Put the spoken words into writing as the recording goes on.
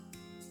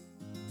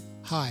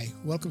Hi,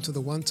 welcome to the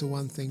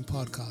One-to-One Thing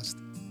podcast.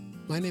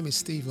 My name is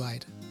Steve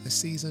Wright, a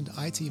seasoned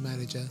IT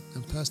manager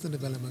and personal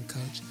development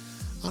coach,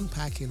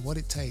 unpacking what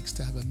it takes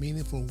to have a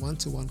meaningful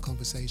one-to-one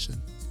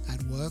conversation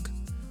at work,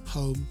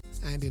 home,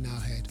 and in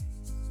our head.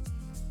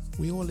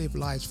 We all live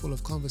lives full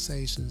of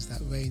conversations that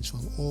range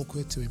from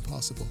awkward to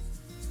impossible.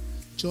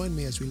 Join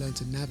me as we learn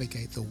to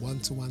navigate the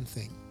one-to-one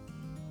thing.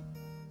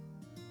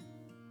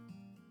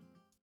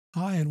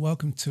 Hi, and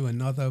welcome to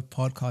another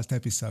podcast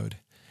episode.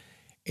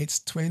 It's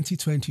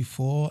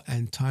 2024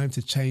 and time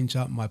to change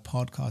up my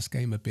podcast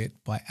game a bit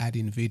by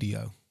adding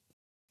video.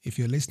 If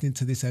you're listening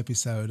to this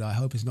episode, I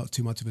hope it's not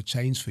too much of a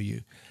change for you.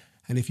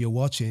 And if you're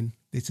watching,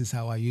 this is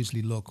how I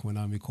usually look when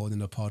I'm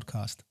recording a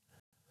podcast.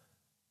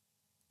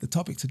 The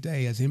topic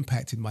today has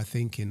impacted my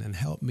thinking and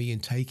helped me in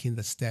taking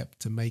the step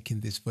to making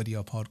this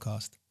video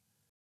podcast.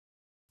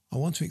 I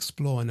want to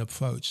explore an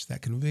approach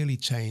that can really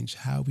change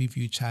how we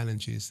view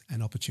challenges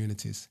and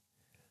opportunities.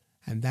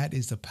 And that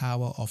is the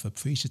power of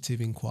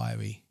appreciative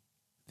inquiry,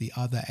 the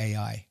other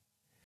AI.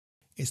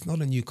 It's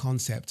not a new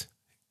concept,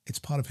 it's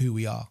part of who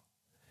we are.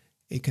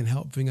 It can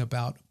help bring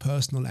about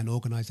personal and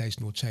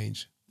organizational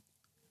change.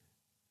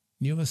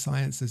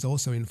 Neuroscience has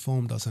also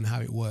informed us on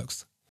how it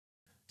works.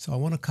 So I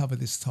want to cover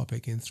this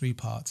topic in 3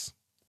 parts.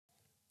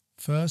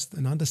 First,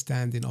 an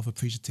understanding of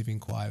appreciative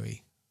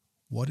inquiry,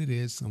 what it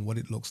is and what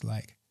it looks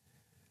like.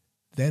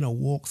 Then a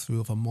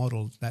walkthrough of a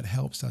model that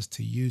helps us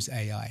to use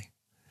AI.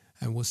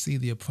 And we'll see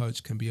the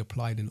approach can be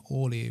applied in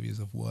all areas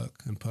of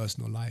work and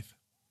personal life.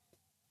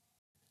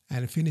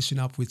 And finishing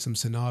up with some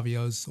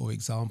scenarios or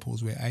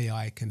examples where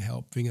AI can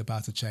help bring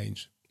about a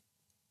change.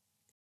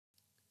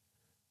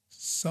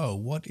 So,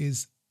 what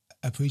is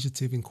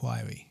appreciative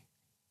inquiry?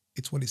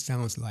 It's what it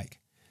sounds like.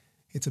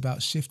 It's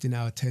about shifting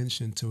our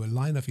attention to a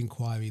line of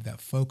inquiry that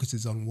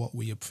focuses on what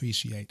we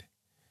appreciate.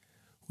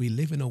 We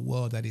live in a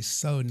world that is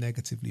so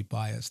negatively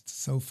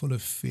biased, so full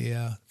of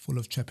fear, full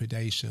of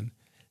trepidation,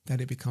 that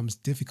it becomes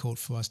difficult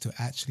for us to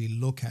actually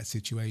look at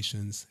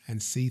situations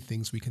and see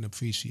things we can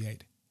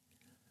appreciate.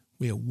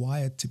 We are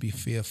wired to be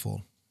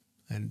fearful,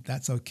 and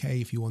that's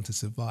okay if you want to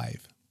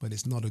survive, but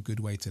it's not a good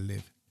way to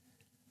live.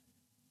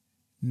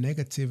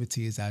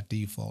 Negativity is our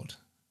default.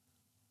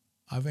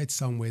 I read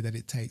somewhere that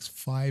it takes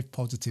 5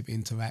 positive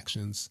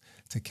interactions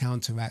to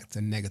counteract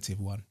a negative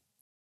one.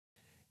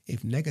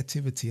 If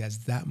negativity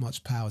has that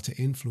much power to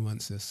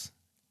influence us,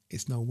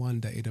 it's no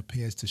wonder it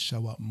appears to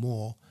show up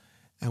more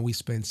and we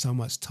spend so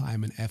much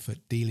time and effort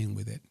dealing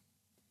with it.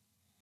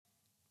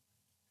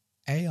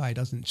 AI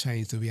doesn't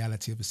change the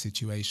reality of a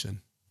situation.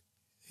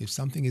 If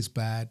something is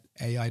bad,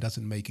 AI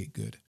doesn't make it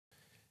good.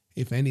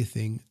 If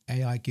anything,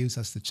 AI gives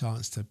us the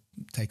chance to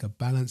take a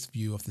balanced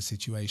view of the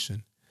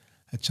situation,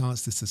 a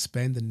chance to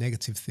suspend the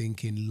negative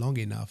thinking long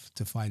enough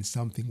to find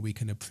something we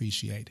can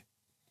appreciate.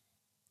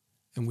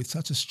 And with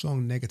such a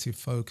strong negative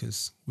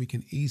focus, we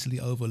can easily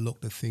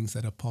overlook the things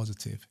that are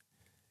positive.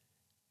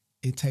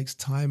 It takes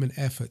time and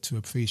effort to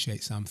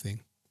appreciate something,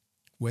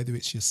 whether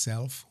it's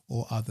yourself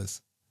or others.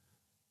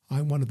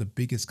 I'm one of the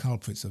biggest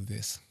culprits of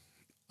this.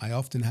 I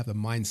often have a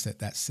mindset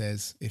that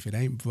says, if it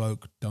ain't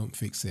broke, don't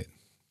fix it,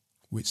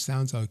 which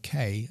sounds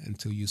okay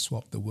until you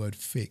swap the word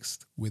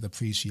fixed with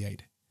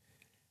appreciate.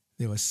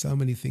 There are so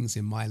many things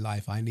in my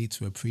life I need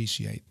to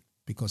appreciate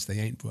because they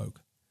ain't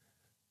broke.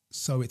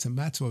 So it's a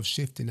matter of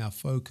shifting our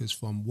focus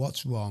from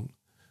what's wrong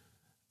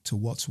to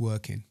what's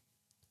working.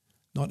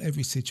 Not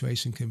every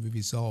situation can be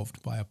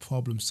resolved by a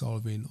problem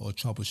solving or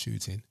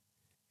troubleshooting.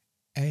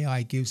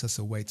 AI gives us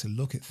a way to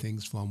look at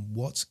things from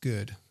what's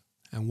good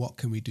and what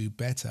can we do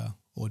better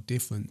or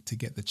different to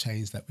get the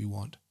change that we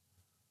want.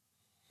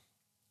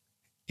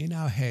 In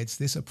our heads,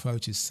 this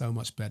approach is so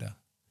much better.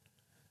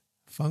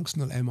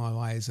 Functional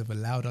MRIs have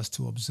allowed us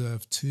to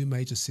observe 2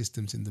 major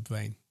systems in the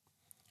brain,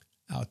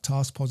 our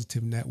task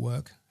positive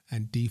network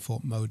and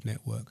default mode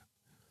network.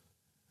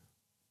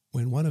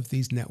 When one of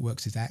these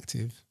networks is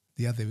active,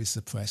 the other is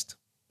suppressed.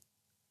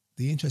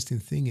 The interesting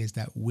thing is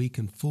that we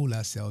can fool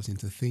ourselves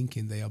into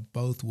thinking they are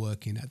both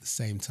working at the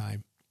same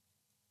time.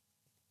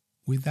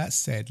 With that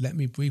said, let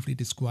me briefly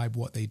describe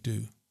what they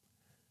do.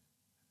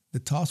 The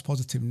task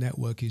positive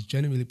network is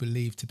generally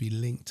believed to be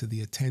linked to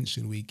the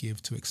attention we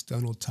give to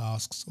external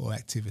tasks or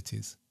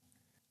activities.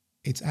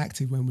 It's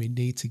active when we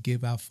need to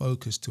give our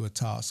focus to a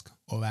task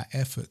or our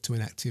effort to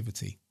an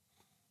activity.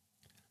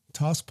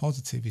 Task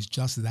positive is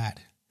just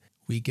that.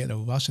 We get a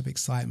rush of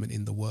excitement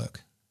in the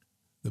work.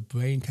 The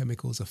brain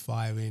chemicals are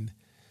firing,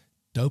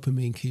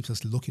 dopamine keeps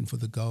us looking for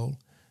the goal,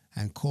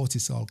 and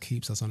cortisol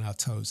keeps us on our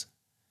toes.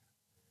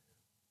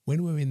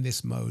 When we're in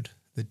this mode,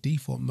 the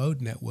default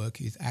mode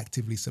network is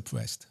actively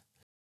suppressed,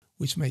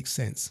 which makes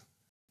sense.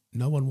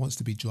 No one wants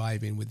to be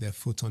driving with their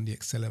foot on the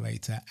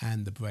accelerator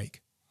and the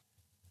brake.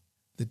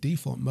 The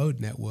default mode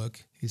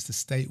network is the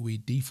state we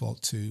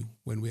default to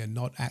when we are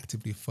not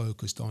actively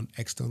focused on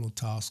external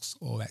tasks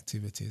or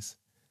activities.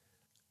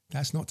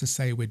 That's not to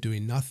say we're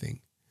doing nothing,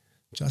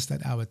 just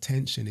that our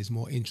attention is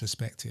more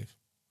introspective.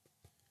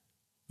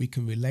 We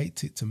can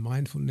relate it to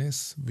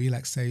mindfulness,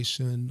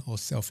 relaxation, or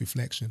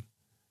self-reflection.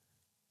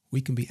 We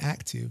can be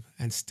active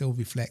and still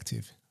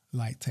reflective,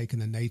 like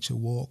taking a nature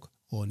walk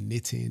or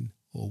knitting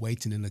or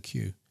waiting in a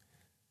queue.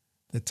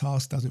 The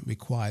task doesn't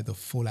require the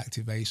full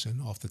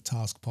activation of the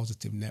task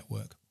positive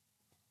network.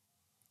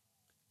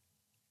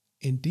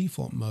 In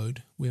default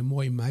mode, we're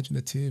more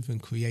imaginative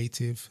and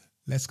creative,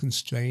 less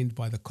constrained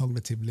by the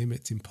cognitive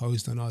limits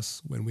imposed on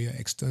us when we are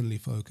externally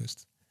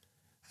focused.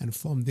 And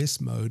from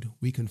this mode,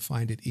 we can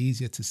find it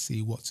easier to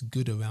see what's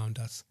good around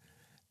us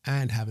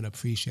and have an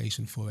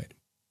appreciation for it.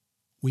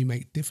 We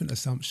make different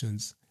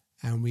assumptions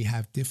and we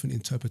have different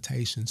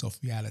interpretations of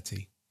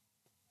reality.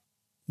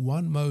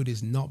 One mode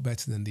is not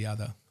better than the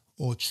other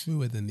or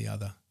truer than the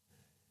other.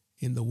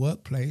 In the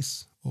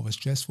workplace or a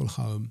stressful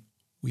home,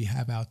 we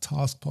have our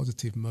task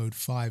positive mode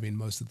firing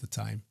most of the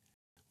time.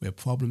 We're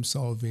problem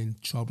solving,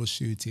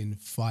 troubleshooting,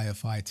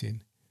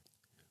 firefighting.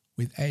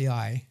 With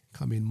AI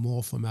coming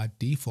more from our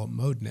default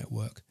mode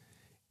network,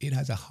 it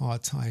has a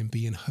hard time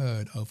being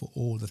heard over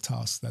all the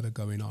tasks that are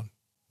going on.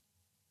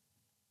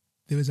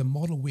 There is a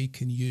model we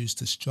can use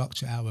to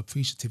structure our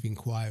appreciative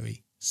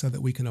inquiry so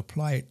that we can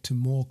apply it to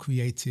more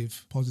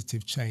creative,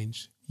 positive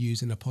change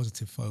using a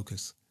positive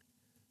focus.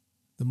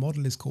 The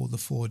model is called the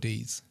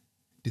 4Ds: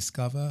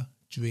 discover,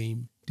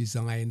 dream,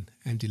 design,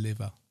 and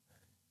deliver.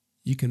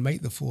 You can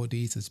make the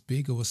 4Ds as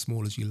big or as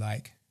small as you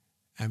like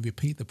and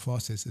repeat the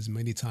process as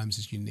many times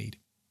as you need.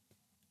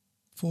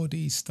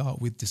 4Ds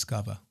start with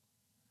discover.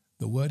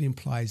 The word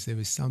implies there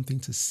is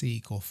something to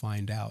seek or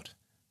find out.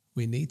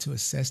 We need to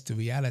assess the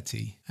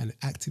reality and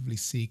actively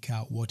seek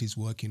out what is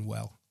working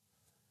well.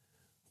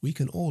 We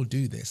can all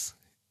do this.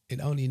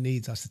 It only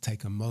needs us to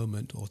take a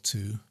moment or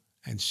two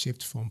and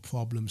shift from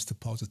problems to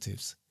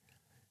positives.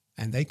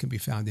 And they can be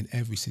found in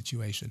every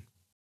situation.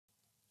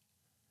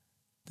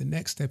 The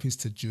next step is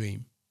to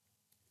dream.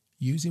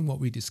 Using what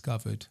we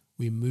discovered,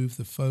 we move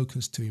the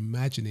focus to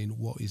imagining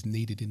what is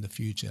needed in the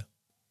future.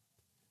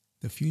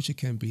 The future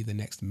can be the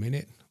next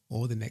minute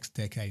or the next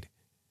decade.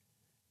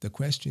 The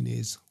question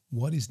is,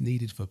 what is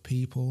needed for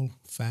people,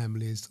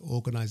 families,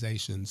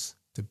 organizations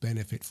to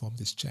benefit from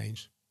this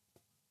change?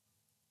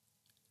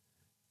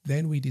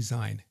 Then we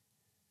design.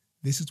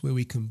 This is where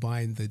we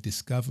combine the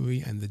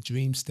discovery and the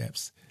dream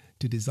steps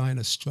to design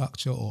a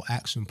structure or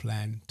action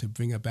plan to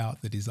bring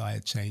about the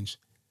desired change.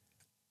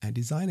 And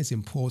design is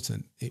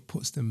important. It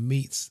puts the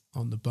meat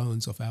on the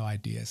bones of our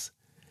ideas.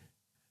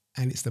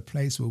 And it's the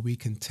place where we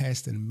can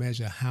test and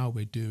measure how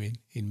we're doing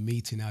in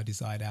meeting our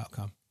desired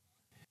outcome.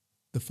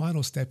 The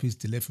final step is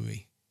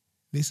delivery.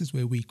 This is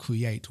where we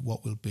create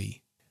what will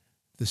be.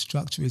 The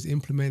structure is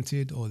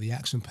implemented or the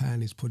action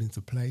plan is put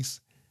into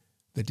place.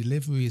 The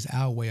delivery is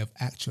our way of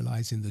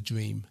actualizing the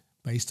dream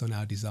based on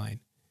our design.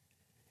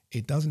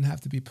 It doesn't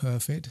have to be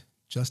perfect,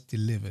 just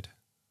delivered.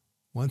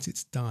 Once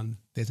it's done,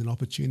 there's an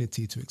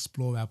opportunity to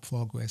explore our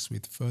progress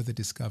with further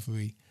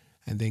discovery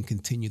and then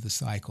continue the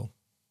cycle.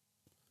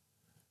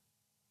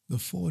 The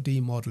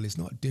 4D model is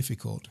not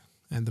difficult,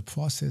 and the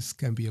process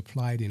can be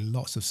applied in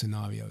lots of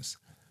scenarios: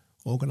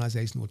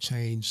 organizational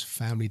change,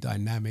 family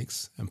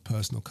dynamics, and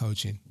personal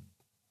coaching.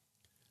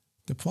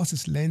 The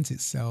process lends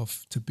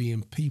itself to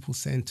being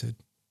people-centered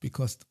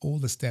because all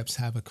the steps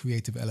have a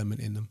creative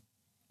element in them.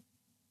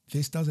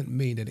 This doesn't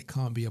mean that it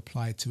can't be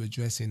applied to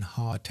addressing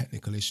hard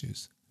technical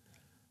issues.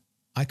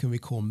 I can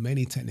recall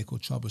many technical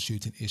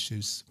troubleshooting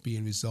issues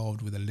being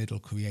resolved with a little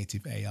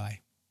creative AI.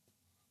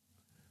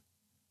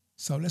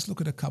 So let's look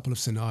at a couple of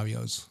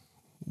scenarios,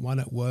 one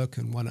at work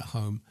and one at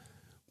home,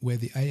 where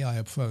the AI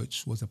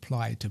approach was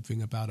applied to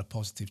bring about a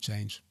positive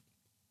change.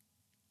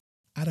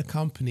 At a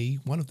company,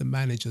 one of the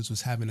managers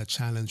was having a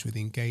challenge with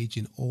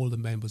engaging all the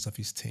members of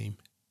his team.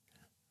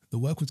 The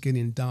work was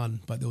getting done,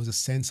 but there was a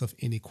sense of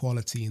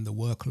inequality in the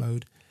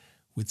workload,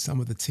 with some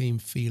of the team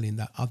feeling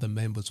that other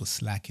members were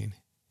slacking.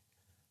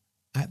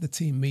 At the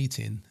team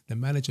meeting, the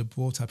manager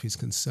brought up his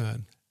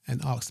concern and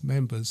asked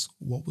members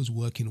what was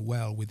working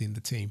well within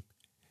the team: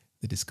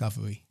 the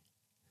discovery.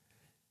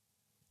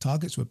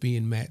 Targets were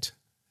being met,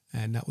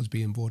 and that was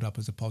being brought up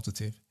as a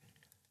positive.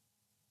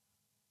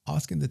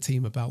 Asking the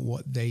team about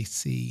what they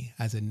see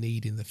as a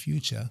need in the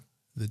future,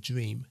 the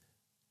dream,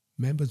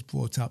 members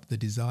brought up the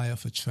desire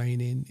for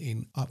training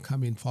in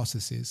upcoming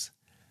processes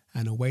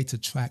and a way to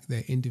track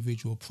their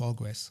individual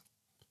progress.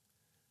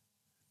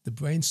 The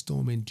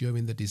brainstorming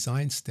during the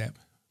design step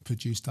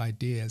produced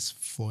ideas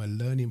for a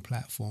learning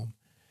platform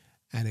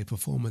and a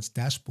performance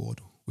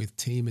dashboard with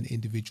team and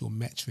individual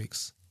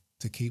metrics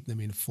to keep them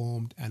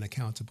informed and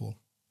accountable.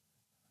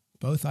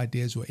 Both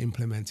ideas were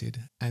implemented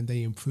and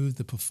they improved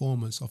the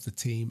performance of the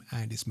team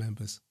and its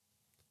members.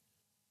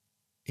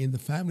 In the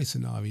family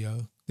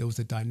scenario, there was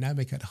a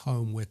dynamic at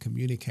home where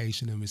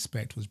communication and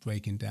respect was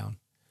breaking down.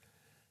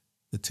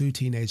 The two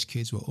teenage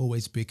kids were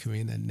always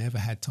bickering and never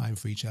had time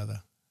for each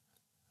other.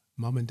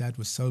 Mum and Dad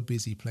were so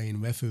busy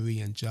playing referee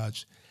and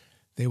judge,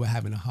 they were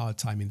having a hard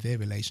time in their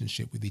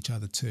relationship with each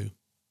other too.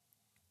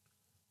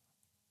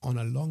 On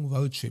a long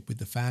road trip with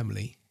the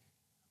family,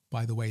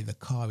 by the way, the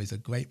car is a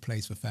great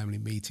place for family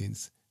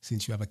meetings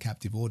since you have a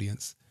captive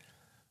audience,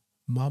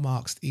 Mum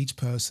asked each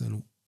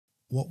person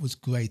what was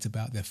great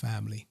about their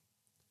family.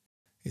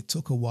 It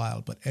took a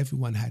while, but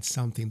everyone had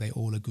something they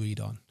all agreed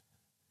on.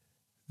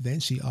 Then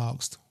she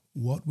asked,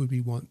 what would we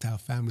want our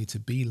family to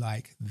be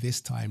like this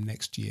time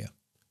next year?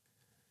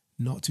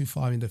 Not too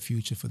far in the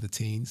future for the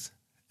teens,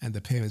 and the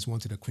parents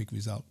wanted a quick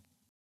result.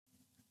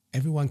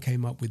 Everyone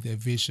came up with their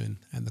vision,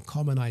 and the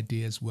common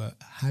ideas were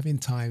having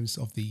times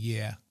of the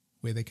year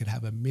where they could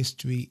have a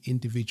mystery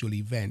individual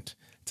event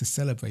to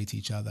celebrate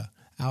each other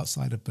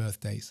outside of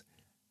birthdays,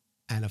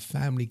 and a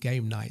family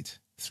game night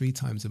 3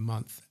 times a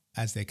month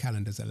as their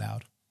calendars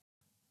allowed.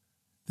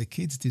 The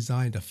kids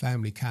designed a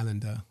family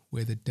calendar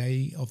where the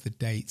day of the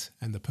date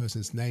and the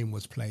person's name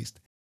was placed,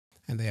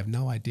 and they have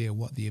no idea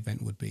what the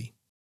event would be.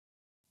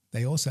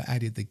 They also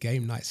added the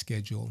game night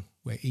schedule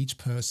where each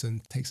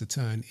person takes a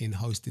turn in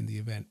hosting the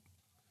event.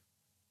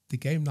 The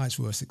game nights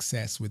were a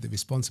success with the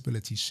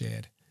responsibilities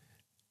shared,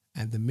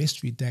 and the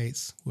mystery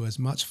dates were as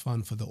much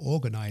fun for the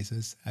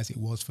organizers as it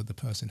was for the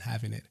person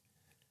having it.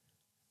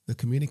 The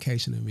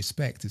communication and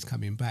respect is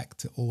coming back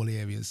to all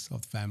areas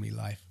of family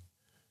life.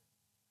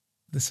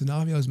 The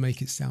scenarios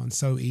make it sound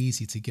so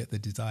easy to get the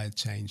desired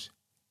change.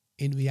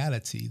 In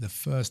reality, the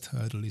first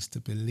hurdle is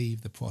to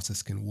believe the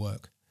process can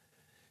work.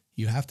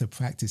 You have to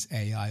practice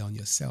AI on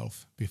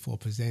yourself before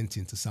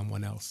presenting to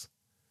someone else.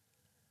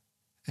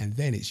 And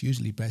then it's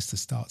usually best to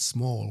start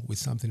small with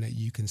something that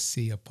you can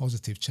see a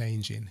positive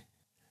change in.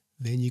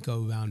 Then you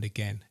go around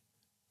again.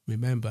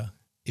 Remember,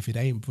 if it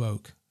ain't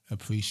broke,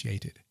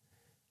 appreciate it.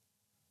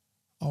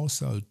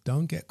 Also,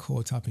 don't get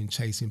caught up in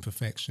chasing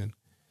perfection.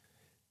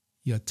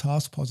 Your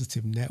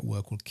task-positive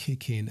network will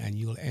kick in and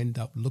you'll end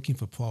up looking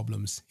for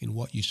problems in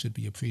what you should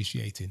be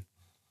appreciating.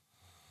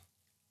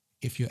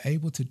 If you're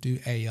able to do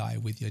AI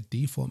with your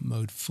default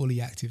mode fully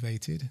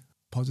activated,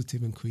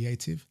 positive and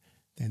creative,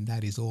 then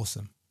that is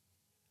awesome.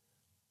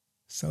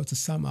 So to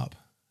sum up,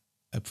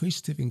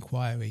 appreciative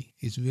inquiry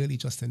is really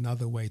just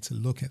another way to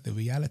look at the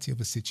reality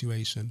of a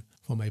situation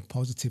from a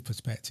positive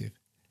perspective.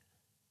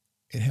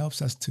 It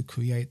helps us to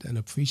create an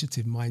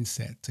appreciative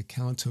mindset to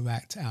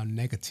counteract our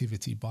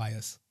negativity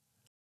bias.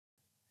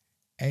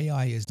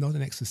 AI is not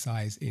an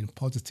exercise in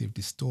positive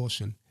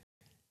distortion.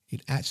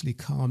 It actually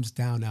calms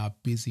down our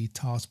busy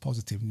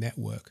task-positive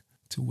network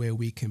to where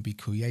we can be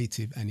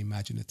creative and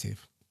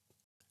imaginative.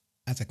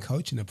 As a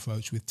coaching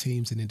approach with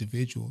teams and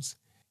individuals,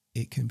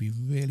 it can be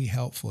really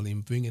helpful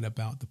in bringing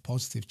about the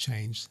positive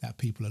change that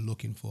people are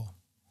looking for.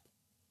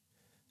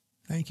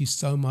 Thank you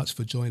so much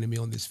for joining me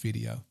on this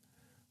video.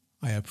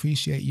 I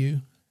appreciate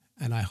you,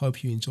 and I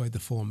hope you enjoyed the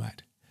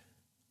format.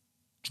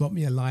 Drop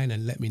me a line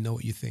and let me know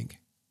what you think.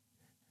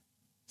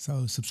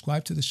 So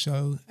subscribe to the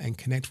show and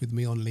connect with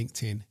me on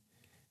LinkedIn.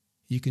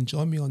 You can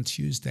join me on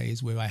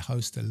Tuesdays where I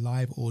host a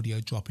live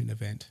audio drop-in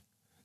event.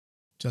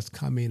 Just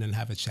come in and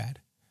have a chat.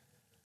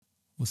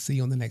 We'll see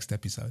you on the next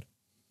episode.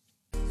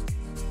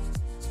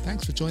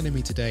 Thanks for joining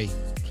me today.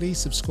 Please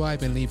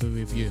subscribe and leave a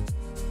review.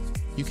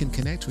 You can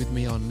connect with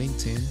me on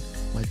LinkedIn.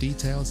 My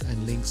details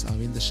and links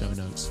are in the show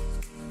notes.